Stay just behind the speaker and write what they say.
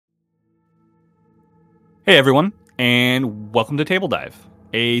Hey everyone, and welcome to Table Dive,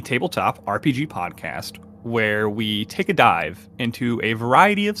 a tabletop RPG podcast where we take a dive into a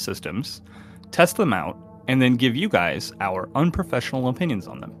variety of systems, test them out, and then give you guys our unprofessional opinions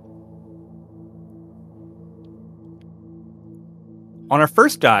on them. On our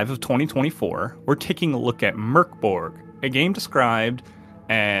first dive of 2024, we're taking a look at BORG, a game described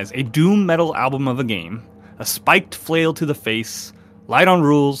as a doom metal album of a game, a spiked flail to the face, light on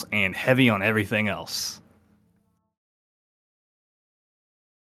rules, and heavy on everything else.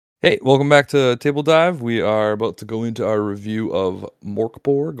 Hey, welcome back to Table Dive. We are about to go into our review of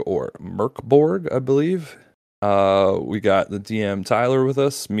Morkborg or Merkborg, I believe. We got the DM Tyler with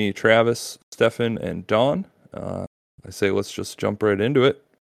us, me, Travis, Stefan, and Dawn. I say let's just jump right into it.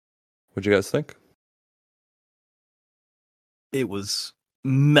 What'd you guys think? It was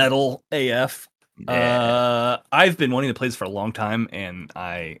metal AF. I've been wanting to play this for a long time, and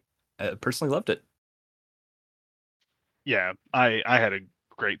I personally loved it. Yeah, I had a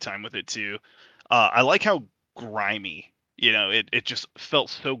great time with it too. I like how grimy, it just felt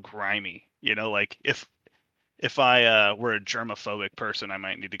so grimy. Like if I were a germophobic person, I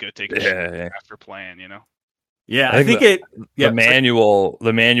might need to go take a shower after playing. Yeah, I think it. Yeah,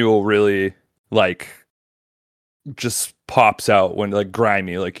 the manual really like just pops out when like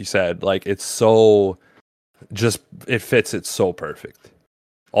grimy, like you said. Like it's so just it fits it so perfect.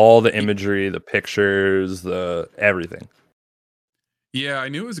 All the imagery, the pictures, the everything. Yeah, I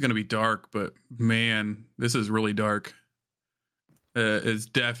knew it was going to be dark, but man, this is really dark. It's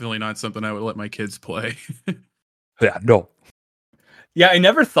definitely not something I would let my kids play. Yeah, no. Yeah, I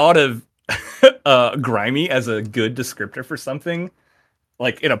never thought of grimy as a good descriptor for something,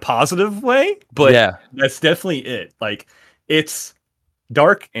 like in a positive way, but yeah, that's definitely it. Like it's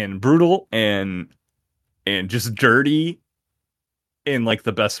dark and brutal and just dirty in like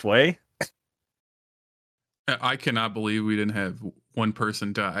the best way. I cannot believe we didn't have one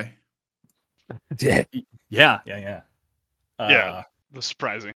person die. yeah, Yeah. Yeah, that's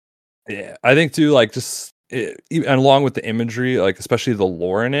surprising. yeah. I think too, like and along with the imagery, like especially the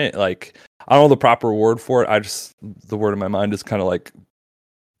lore in it, like I don't know the proper word for it. The word in my mind is kind of like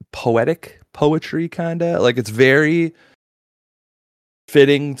poetry, kind of like it's very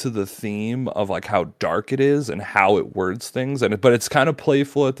fitting to the theme of like how dark it is and how it words things, but it's kind of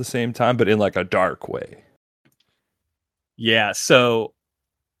playful at the same time, but in like a dark way. Yeah, so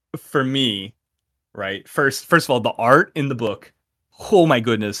for me, right, first of all, the art in the book, oh my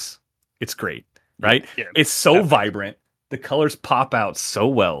goodness, it's great, right? Yeah, it's so definitely. vibrant. The colors pop out so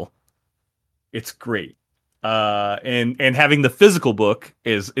well. It's great. And having the physical book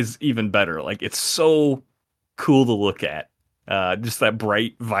is even better. Like it's so cool to look at. Just that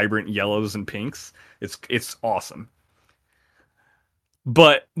bright, vibrant yellows and pinks. It's awesome.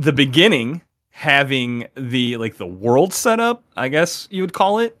 But the beginning, having the world setup, I guess you would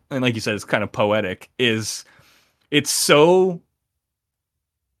call it, and like you said, it's kind of poetic. It's so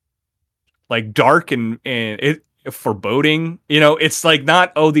like dark and it foreboding. It's like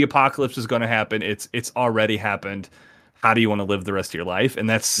not the apocalypse is going to happen. It's already happened. How do you want to live the rest of your life? And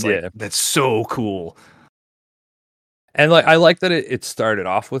that's that's so cool. And like I like that it started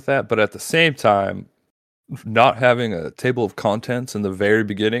off with that, but at the same time, not having a table of contents in the very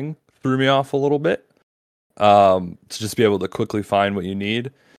beginning threw me off a little bit. To just be able to quickly find what you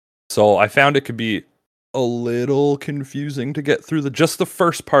need. So I found it could be a little confusing to get through just the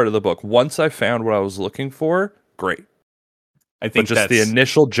first part of the book. Once I found what I was looking for, great. I think but just the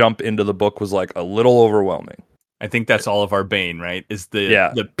initial jump into the book was like a little overwhelming. I think that's all of our bane, right? Is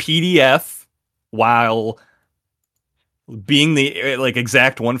the PDF, while being the like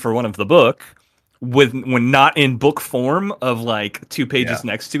exact one for one of the book, when not in book form of like two pages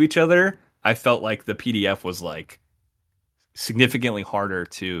next to each other, I felt like the PDF was like significantly harder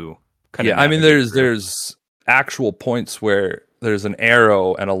to kind of. Yeah, I mean, there's actual points where there's an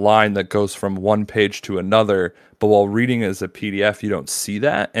arrow and a line that goes from one page to another, but while reading as a PDF, you don't see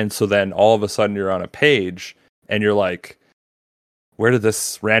that, and so then all of a sudden you're on a page and you're like, where did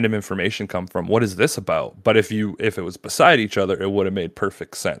this random information come from? What is this about? But if it was beside each other, it would have made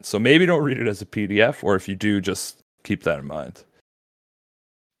perfect sense. So maybe don't read it as a PDF, or if you do, just keep that in mind.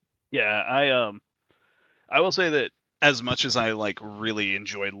 Yeah, I will say that as much as I like really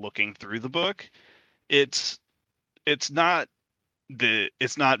enjoyed looking through the book, it's not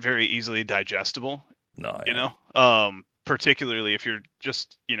very easily digestible. No, Particularly if you're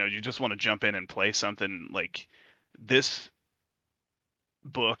just you just want to jump in and play something. Like this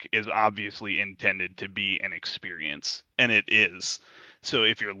book is obviously intended to be an experience, and it is. So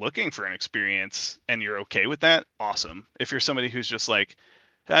if you're looking for an experience and you're okay with that, awesome. If you're somebody who's just like,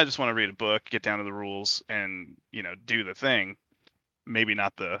 I just want to read a book, get down to the rules, and do the thing. Maybe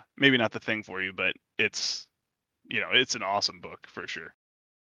not the thing for you, but it's it's an awesome book for sure.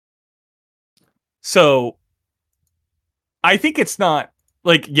 So I think it's not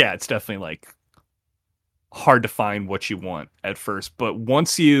like, yeah, it's definitely like hard to find what you want at first, but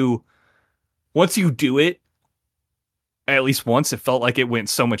once you do it, at least once, it felt like it went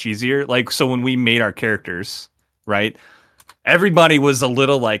so much easier. Like, so when we made our characters, right? Everybody was a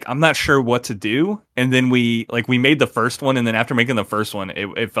little like, I'm not sure what to do. And then we made the first one, and then after making the first one,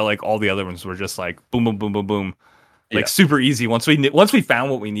 it felt like all the other ones were just like boom, boom, boom, boom, boom. Like super easy. Once we found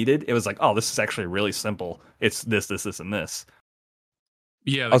what we needed, it was like, oh, this is actually really simple. It's this, and this.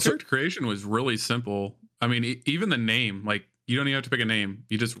 Yeah, the character creation was really simple. I mean, even the name, like, you don't even have to pick a name.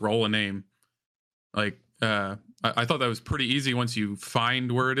 You just roll a name. Like, I thought that was pretty easy once you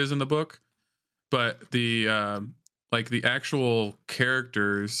find where it is in the book. But the the actual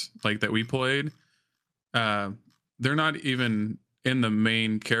characters like that we played, they're not even in the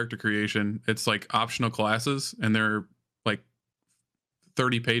main character creation. It's like optional classes, and they're like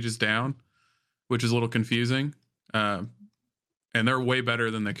 30 pages down, which is a little confusing. And they're way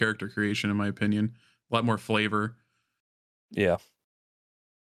better than the character creation, in my opinion. A lot more flavor. Yeah.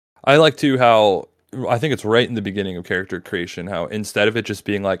 I like too how, I think it's right in the beginning of character creation, how instead of it just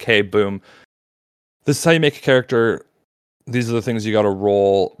being like, hey, boom, this is how you make a character, these are the things you got to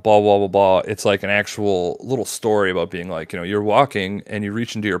roll, blah, blah, blah, blah. It's like an actual little story about being like, you're walking and you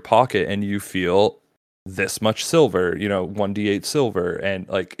reach into your pocket and you feel this much silver, 1d8 silver. And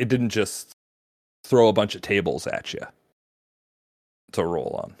like, it didn't just throw a bunch of tables at you to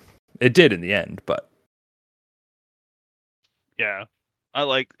roll on. It did in the end, but yeah,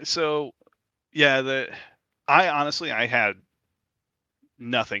 I honestly, I had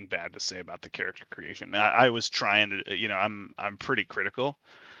nothing bad to say about the character creation. I was trying to, I'm pretty critical,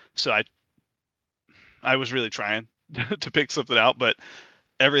 so I was really trying to pick something out, but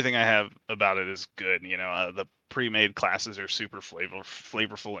everything I have about it is good. The pre-made classes are super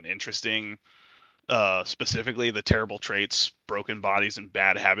flavorful and interesting. Specifically the terrible traits, broken bodies, and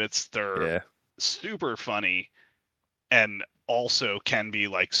bad habits, they're super funny, and also can be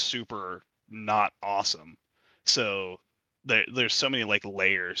like super not awesome. So there's so many like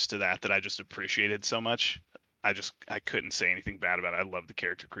layers to that I just appreciated so much. I couldn't say anything bad about it. I love the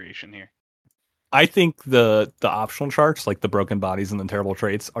character creation here. I think the optional charts, like the broken bodies and the terrible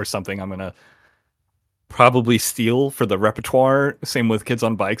traits, are something I'm gonna probably steal for the repertoire. Same with Kids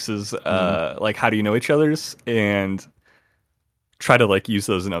on Bikes is like, how do you know each other's, and try to like use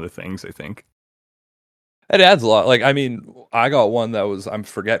those in other things. I think it adds a lot. Like, I mean, I got one that was I'm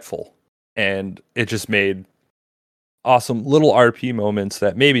forgetful, and it just made awesome little RP moments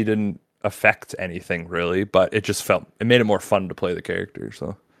that maybe didn't affect anything really, but it made it more fun to play the character.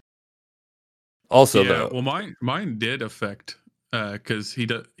 So also, well, mine did affect because he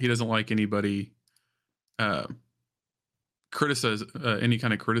doesn't like anybody criticize any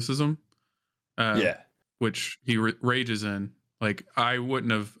kind of criticism. Which he rages in. Like, I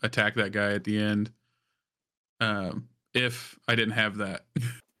wouldn't have attacked that guy at the end if I didn't have that.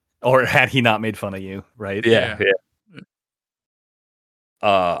 Or had he not made fun of you, right? Yeah.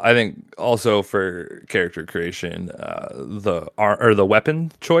 I think also for character creation, the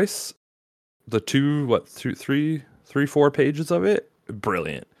weapon choice, the 4 pages of it,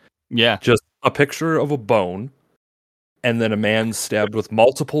 brilliant. Yeah, just a picture of a bone, and then a man stabbed with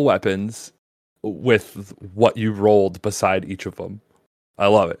multiple weapons, with what you rolled beside each of them. I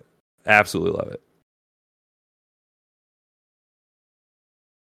love it. Absolutely love it.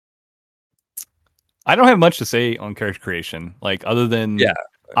 I don't have much to say on character creation, like, other than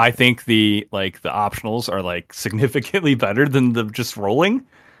I think the optionals are like significantly better than the just rolling.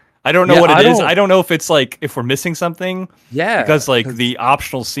 I don't know what it is. I don't know if it's like if we're missing something. Yeah, because like the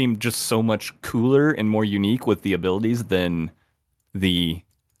optionals seem just so much cooler and more unique with the abilities than the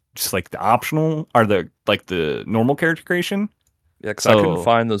just like the optional or the normal character creation. Yeah, because I couldn't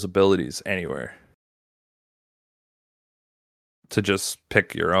find those abilities anywhere to just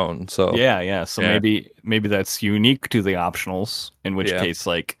pick your own. So so maybe that's unique to the optionals, in which case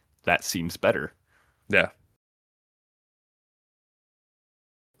like that seems better.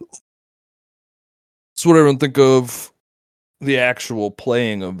 So what everyone think of the actual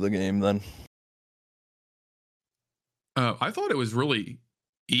playing of the game then? I thought it was really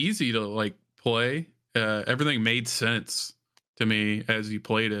easy to like play. Everything made sense to me as you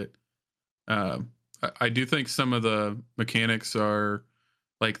played it. I do think some of the mechanics are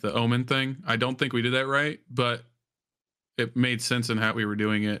like the omen thing. I don't think we did that right, but it made sense in how we were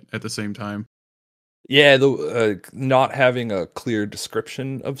doing it at the same time. Yeah, the not having a clear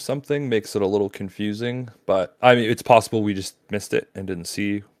description of something makes it a little confusing. But I mean, it's possible we just missed it and didn't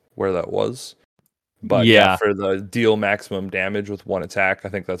see where that was. But yeah, for the deal maximum damage with one attack, I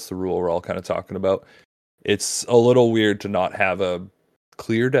think that's the rule we're all kind of talking about. It's a little weird to not have a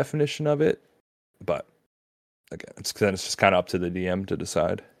clear definition of it, but again, it's just kind of up to the DM to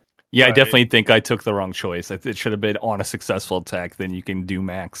decide. Yeah, right. I definitely think I took the wrong choice. It should have been on a successful attack, then you can do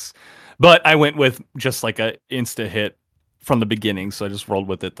max. But I went with just like a insta hit from the beginning, so I just rolled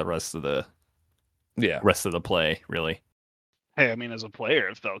with it the rest of the play, really. Hey, I mean, as a player,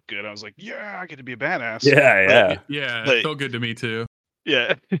 it felt good. I was like, yeah, I get to be a badass. Yeah. It felt good to me too.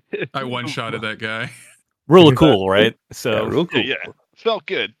 Yeah. I one-shotted that guy. Real cool, right? So real cool. Yeah, felt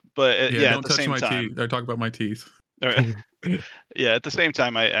good. But don't at the touch same my time, teeth. I talk about my teeth. All right. Yeah, at the same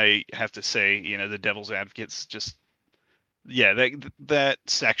time, I have to say, the devil's advocates just, that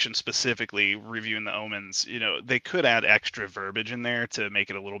section specifically reviewing the omens, they could add extra verbiage in there to make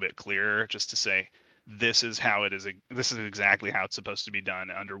it a little bit clearer, just to say this is how it is. This is exactly how it's supposed to be done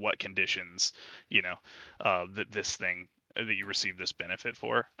under what conditions, that this thing that you receive this benefit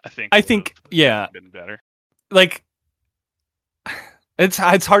for. I think been better. Like. It's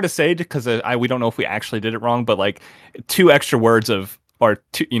hard to say because we don't know if we actually did it wrong, but like 3 extra words of on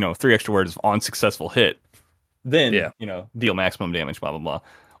successful hit, then deal maximum damage, blah blah blah,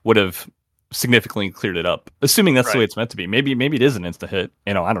 would have significantly cleared it up. Assuming that's the way it's meant to be. Maybe it is an insta hit.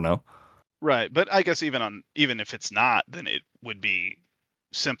 I don't know. Right, but I guess even if it's not, then it would be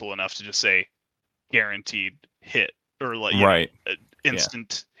simple enough to just say guaranteed hit or like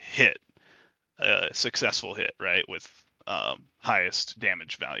instant hit, successful hit, right, with highest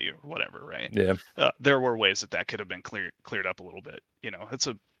damage value or whatever, right? Yeah. There were ways that could have been cleared up a little bit. It's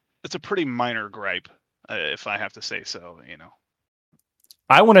a pretty minor gripe, if I have to say so.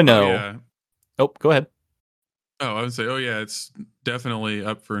 I want to know. Oh, go ahead. Oh, I would say, it's definitely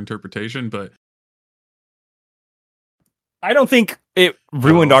up for interpretation, but I don't think it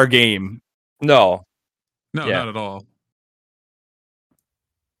ruined our game. No, not at all.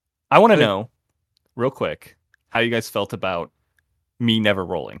 I want to know, real quick, how you guys felt about me never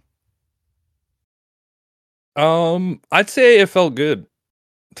rolling. I'd say it felt good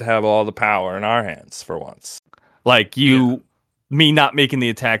to have all the power in our hands for once. Like me not making the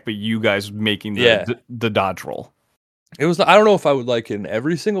attack, but you guys making the dodge roll. It was. I don't know if I would like it in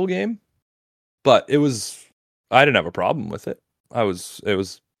every single game, but it was. I didn't have a problem with it. It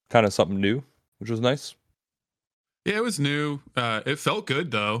was kind of something new, which was nice. Yeah, it was new. It felt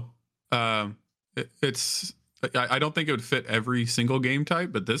good though. It's. I don't think it would fit every single game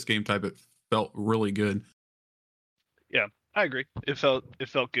type, but this game type, it felt really good. Yeah, I agree. It felt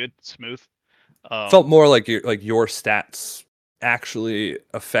good, smooth. Felt more like your stats actually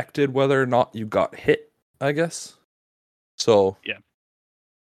affected whether or not you got hit, I guess. So yeah.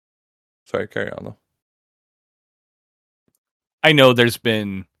 Sorry, carry on though. I know there's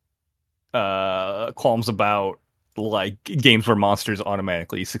been qualms about like games where monsters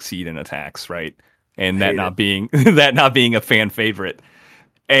automatically succeed in attacks, right? And that not being a fan favorite.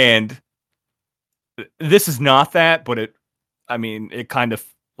 And this is not that, but it kind of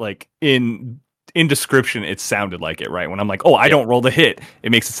like in description, it sounded like it, right? When I'm like, I don't roll the hit,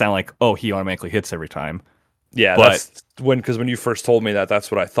 it makes it sound like, he automatically hits every time. Yeah, that's when you first told me that,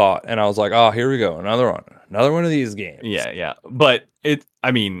 that's what I thought. And I was like, here we go. Another one of these games. Yeah. But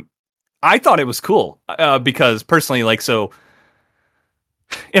I thought it was cool because personally, like, so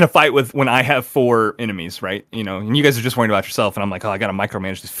in a fight when I have 4 enemies, right? And you guys are just worried about yourself, and I'm like, I got to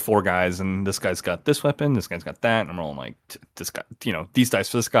micromanage these 4 guys, and this guy's got this weapon, this guy's got that, and I'm rolling like this guy, these dice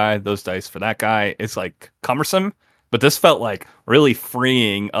for this guy, those dice for that guy. It's like cumbersome, but this felt like really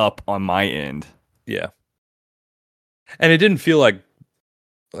freeing up on my end. Yeah, and it didn't feel like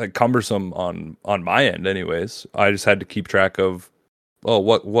cumbersome on my end, anyways. I just had to keep track of,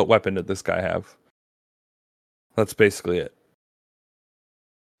 what weapon did this guy have? That's basically it.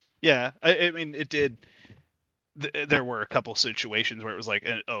 Yeah, I mean, it did. There were a couple situations where it was like,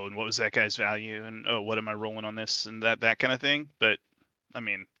 and what was that guy's value? And what am I rolling on this? And that kind of thing. But I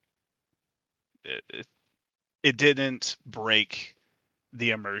mean, it didn't break the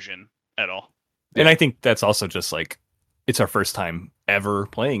immersion at all. And I think that's also just like, it's our first time ever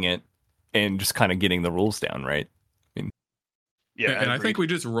playing it and just kind of getting the rules down, right? And I think we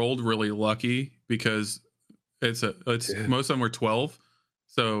just rolled really lucky because most of them were 12.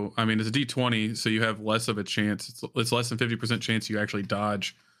 So, I mean, it's a D20, so you have less of a chance. It's less than 50% chance you actually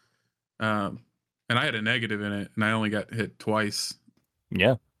dodge. And I had a negative in it, and I only got hit twice.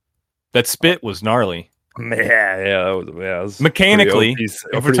 Yeah. That spit was gnarly. Yeah, that was mechanically,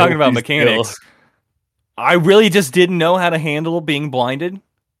 if we're talking about mechanics, I really just didn't know how to handle being blinded.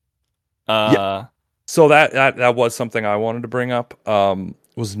 Yeah. So that was something I wanted to bring up.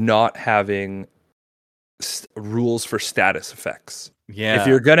 Was not having rules for status effects. Yeah. If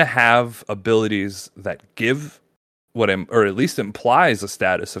you're gonna have abilities that give or at least implies a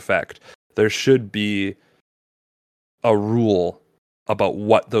status effect, there should be a rule about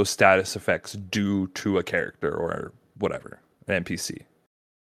what those status effects do to a character or whatever, an NPC.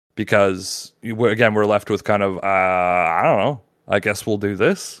 Because again, we're left with kind of I don't know. I guess we'll do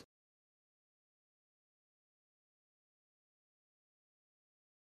this.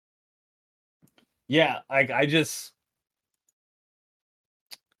 Yeah, I just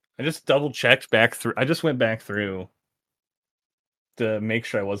double checked back through. I just went back through to make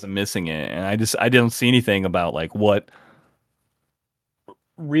sure I wasn't missing it, and I didn't see anything about like what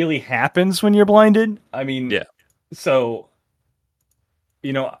really happens when you're blinded. I mean, Yeah. So,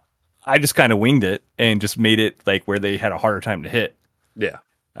 I just kind of winged it and just made it like where they had a harder time to hit. Yeah.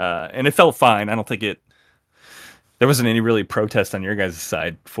 And it felt fine. I don't think there wasn't any really protest on your guys'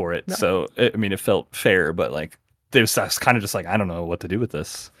 side for it. No. So, it felt fair, but like, I was kind of just like, I don't know what to do with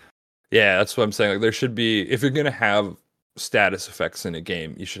this. Yeah, that's what I'm saying. Like, there should be, if you're going to have status effects in a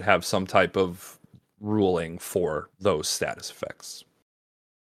game, you should have some type of ruling for those status effects.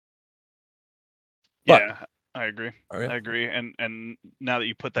 Yeah, I agree. Right. I agree. And now that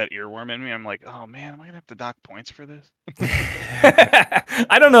you put that earworm in me, I'm like, oh man, am I gonna have to dock points for this?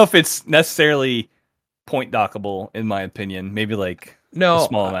 I don't know if it's necessarily point dockable, in my opinion. Maybe like a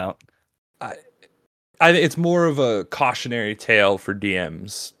small amount. I think it's more of a cautionary tale for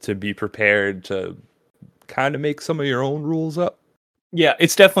DMs to be prepared to kind of make some of your own rules up. Yeah,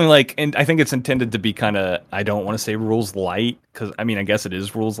 it's definitely like, and I think it's intended to be kind of, I don't want to say rules light, because I guess it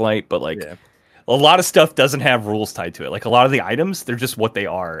is rules light, but like, a lot of stuff doesn't have rules tied to it. Like a lot of the items, they're just what they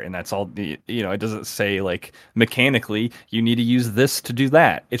are, and that's all. It doesn't say like mechanically you need to use this to do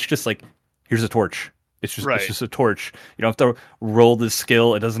that. It's just like, here's a torch. It's just a torch. You don't have to roll this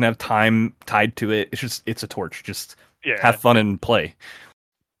skill. It doesn't have time tied to it. It's a torch. Just have fun and play.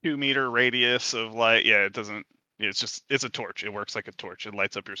 2-meter radius of light. Yeah, it doesn't. It's a torch. It works like a torch. It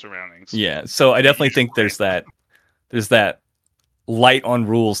lights up your surroundings. Yeah. So I definitely think there's that light on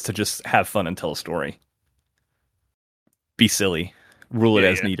rules to just have fun and tell a story. Be silly. Rule it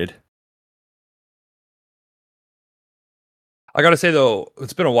as needed. I gotta say though,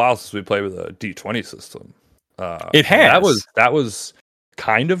 it's been a while since we played with a D20 system. It has. That was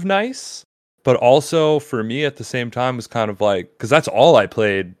kind of nice, but also for me at the same time was kind of like, because that's all I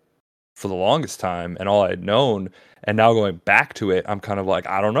played for the longest time and all I'd known, and now going back to it, I'm kind of like,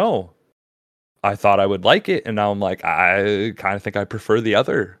 I don't know. I thought I would like it, and now I'm like, I kind of think I prefer the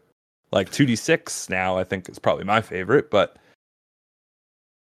other. Like 2d6 now, I think is probably my favorite, but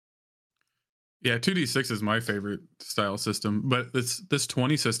yeah, 2d6 is my favorite style system, but this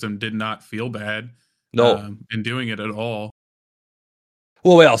 20 system did not feel bad. No, in doing it at all.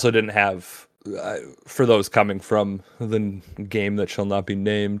 Well, we also didn't have, for those coming from the game that shall not be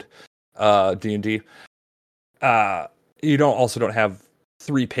named, D&D. You don't have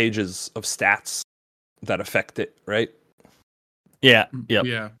 3 pages of stats that affect it, right? Yeah. Yep.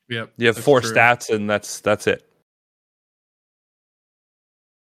 Yeah. Yep. You have 4 stats, and that's it.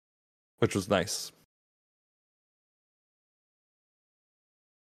 Which was nice.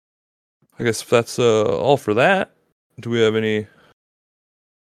 I guess that's all for that. Do we have any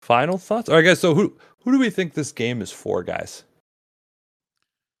final thoughts? All right, guys. So who do we think this game is for, guys?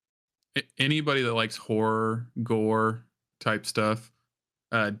 Anybody that likes horror, gore type stuff.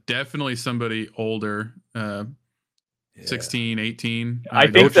 Definitely somebody older, 16, 18. I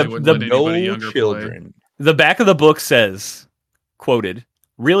think no children. The back of the book says, quoted,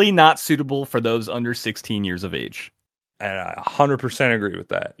 really not suitable for those under 16 years of age. And I 100% agree with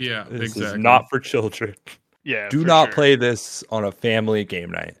that. Yeah, this exactly. is not for children. Yeah, do not play this on a family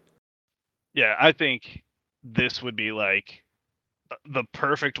game night. Yeah, I think this would be like the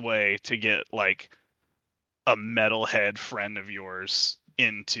perfect way to get like a metalhead friend of yours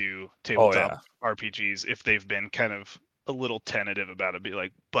into tabletop RPGs if they've been kind of a little tentative about it. Be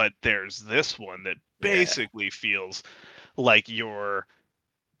like, but there's this one that basically feels like you're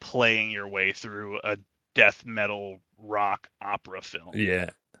playing your way through a death metal rock opera film.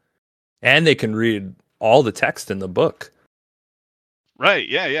 Yeah. And they can read all the text in the book. Right,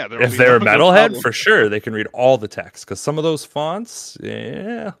 yeah. If they're a metalhead, for sure, they can read all the text. Because some of those fonts,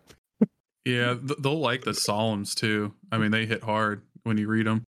 Yeah, they'll like the Psalms, too. I mean, they hit hard when you read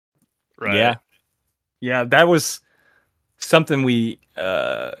them. Right. Yeah, that was something we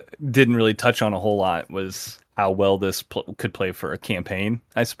didn't really touch on a whole lot, was how well this could play for a campaign,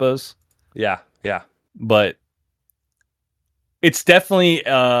 I suppose. Yeah. but it's definitely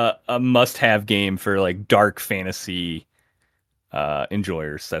a must-have game for like dark fantasy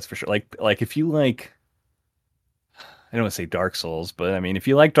enjoyers. That's for sure. Like if you like, I don't want to say Dark Souls, but I mean if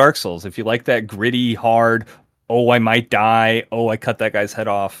you like Dark Souls, if you like that gritty, hard, oh I might die, oh I cut that guy's head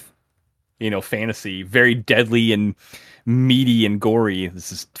off, fantasy, very deadly and meaty and gory,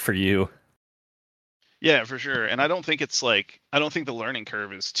 this is for you. Yeah, for sure. And I don't think the learning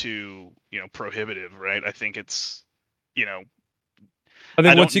curve is too, prohibitive, right? I think it's, I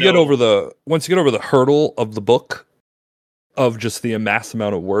think once you get over the hurdle of the book of just the amass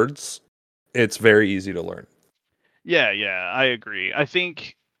amount of words, it's very easy to learn. Yeah, I agree. I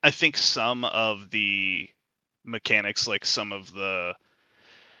think some of the mechanics, like some of the,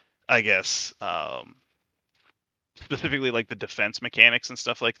 I guess, specifically like the defense mechanics and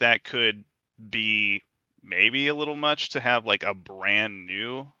stuff like that, could be maybe a little much to have like a brand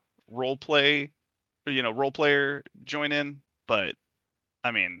new role player join in, but I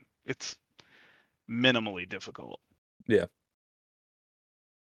mean, it's minimally difficult. Yeah.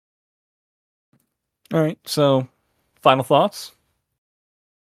 All right. So, final thoughts?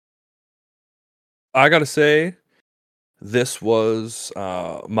 I got to say, this was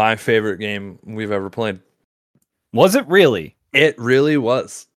my favorite game we've ever played. Was it really? It really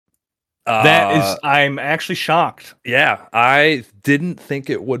was. I'm actually shocked. Yeah, I didn't think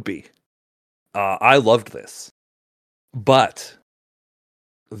it would be. I loved this. But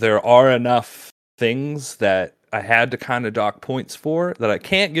there are enough things that I had to kind of dock points for that I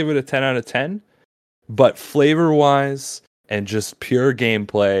can't give it a 10 out of 10. But flavor-wise and just pure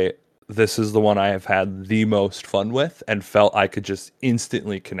gameplay, this is the one I have had the most fun with and felt I could just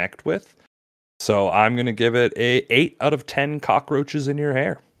instantly connect with. So I'm going to give it a 8 out of 10 cockroaches in your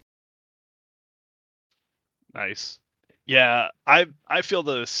hair. Nice. Yeah, I feel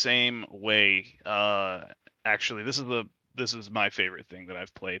the same way. Actually, this is my favorite thing that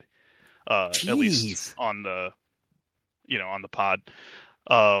I've played. At least on the on the pod.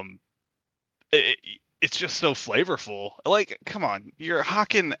 It's just so flavorful. Like, come on, you're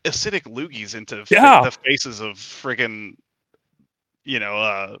hawking acidic loogies into the faces of friggin',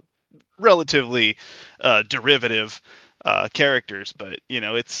 relatively derivative characters, but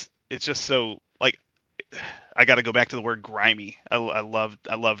it's just so like. I got to go back to the word grimy. I loved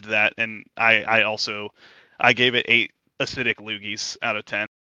that, and I gave it 8 acidic loogies out of 10.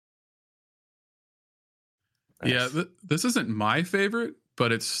 Yeah, this isn't my favorite,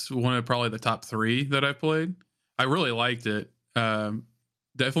 but it's one of probably the top 3 that I've played. I really liked it.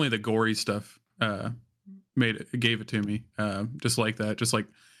 Definitely the gory stuff gave it to me. Just like that, just like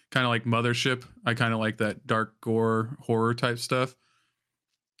kind of like Mothership. I kind of like that dark gore horror type stuff.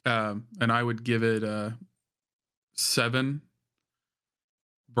 And I would give it 7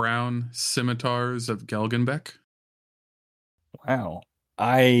 brown scimitars of Gelgenbeck. Wow.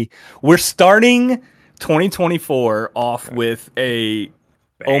 We're starting 2024 off with a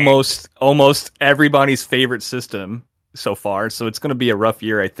almost everybody's favorite system so far. So it's going to be a rough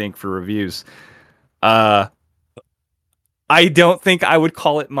year, I think, for reviews. I don't think I would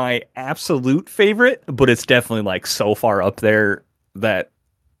call it my absolute favorite, but it's definitely like so far up there that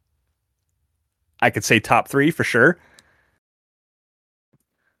I could say top 3 for sure.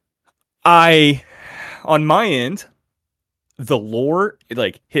 On my end, the lore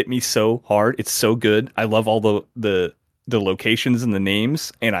hit me so hard. It's so good. I love all the locations and the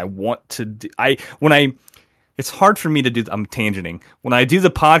names, and I want to. It's hard for me to do. I'm tangenting. When I do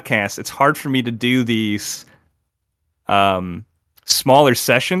the podcast, it's hard for me to do these smaller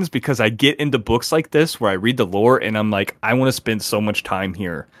sessions because I get into books like this where I read the lore and I'm like, I want to spend so much time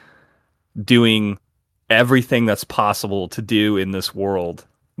here doing everything that's possible to do in this world,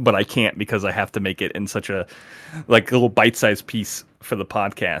 but I can't because I have to make it in such a little bite-sized piece for the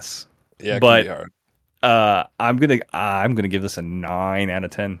podcast. Yeah, it can be hard. I'm gonna give this a 9 out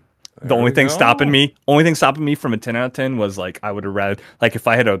of 10. The only thing stopping me from a 10 out of 10 was I would have rather if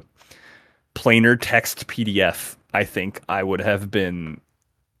I had a plainer text PDF, I think I would have been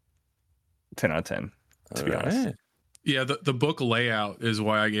 10 out of 10 to be honest. Yeah, the book layout is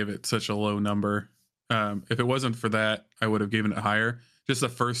why I gave it such a low number. If it wasn't for that, I would have given it higher. Just the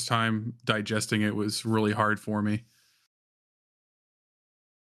first time digesting it was really hard for me.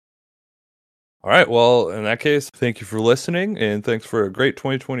 All right. Well, in that case, thank you for listening, and thanks for a great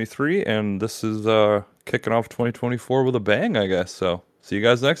 2023. And this is kicking off 2024 with a bang, I guess. So see you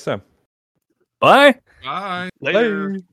guys next time. Bye. Bye. Later. Bye.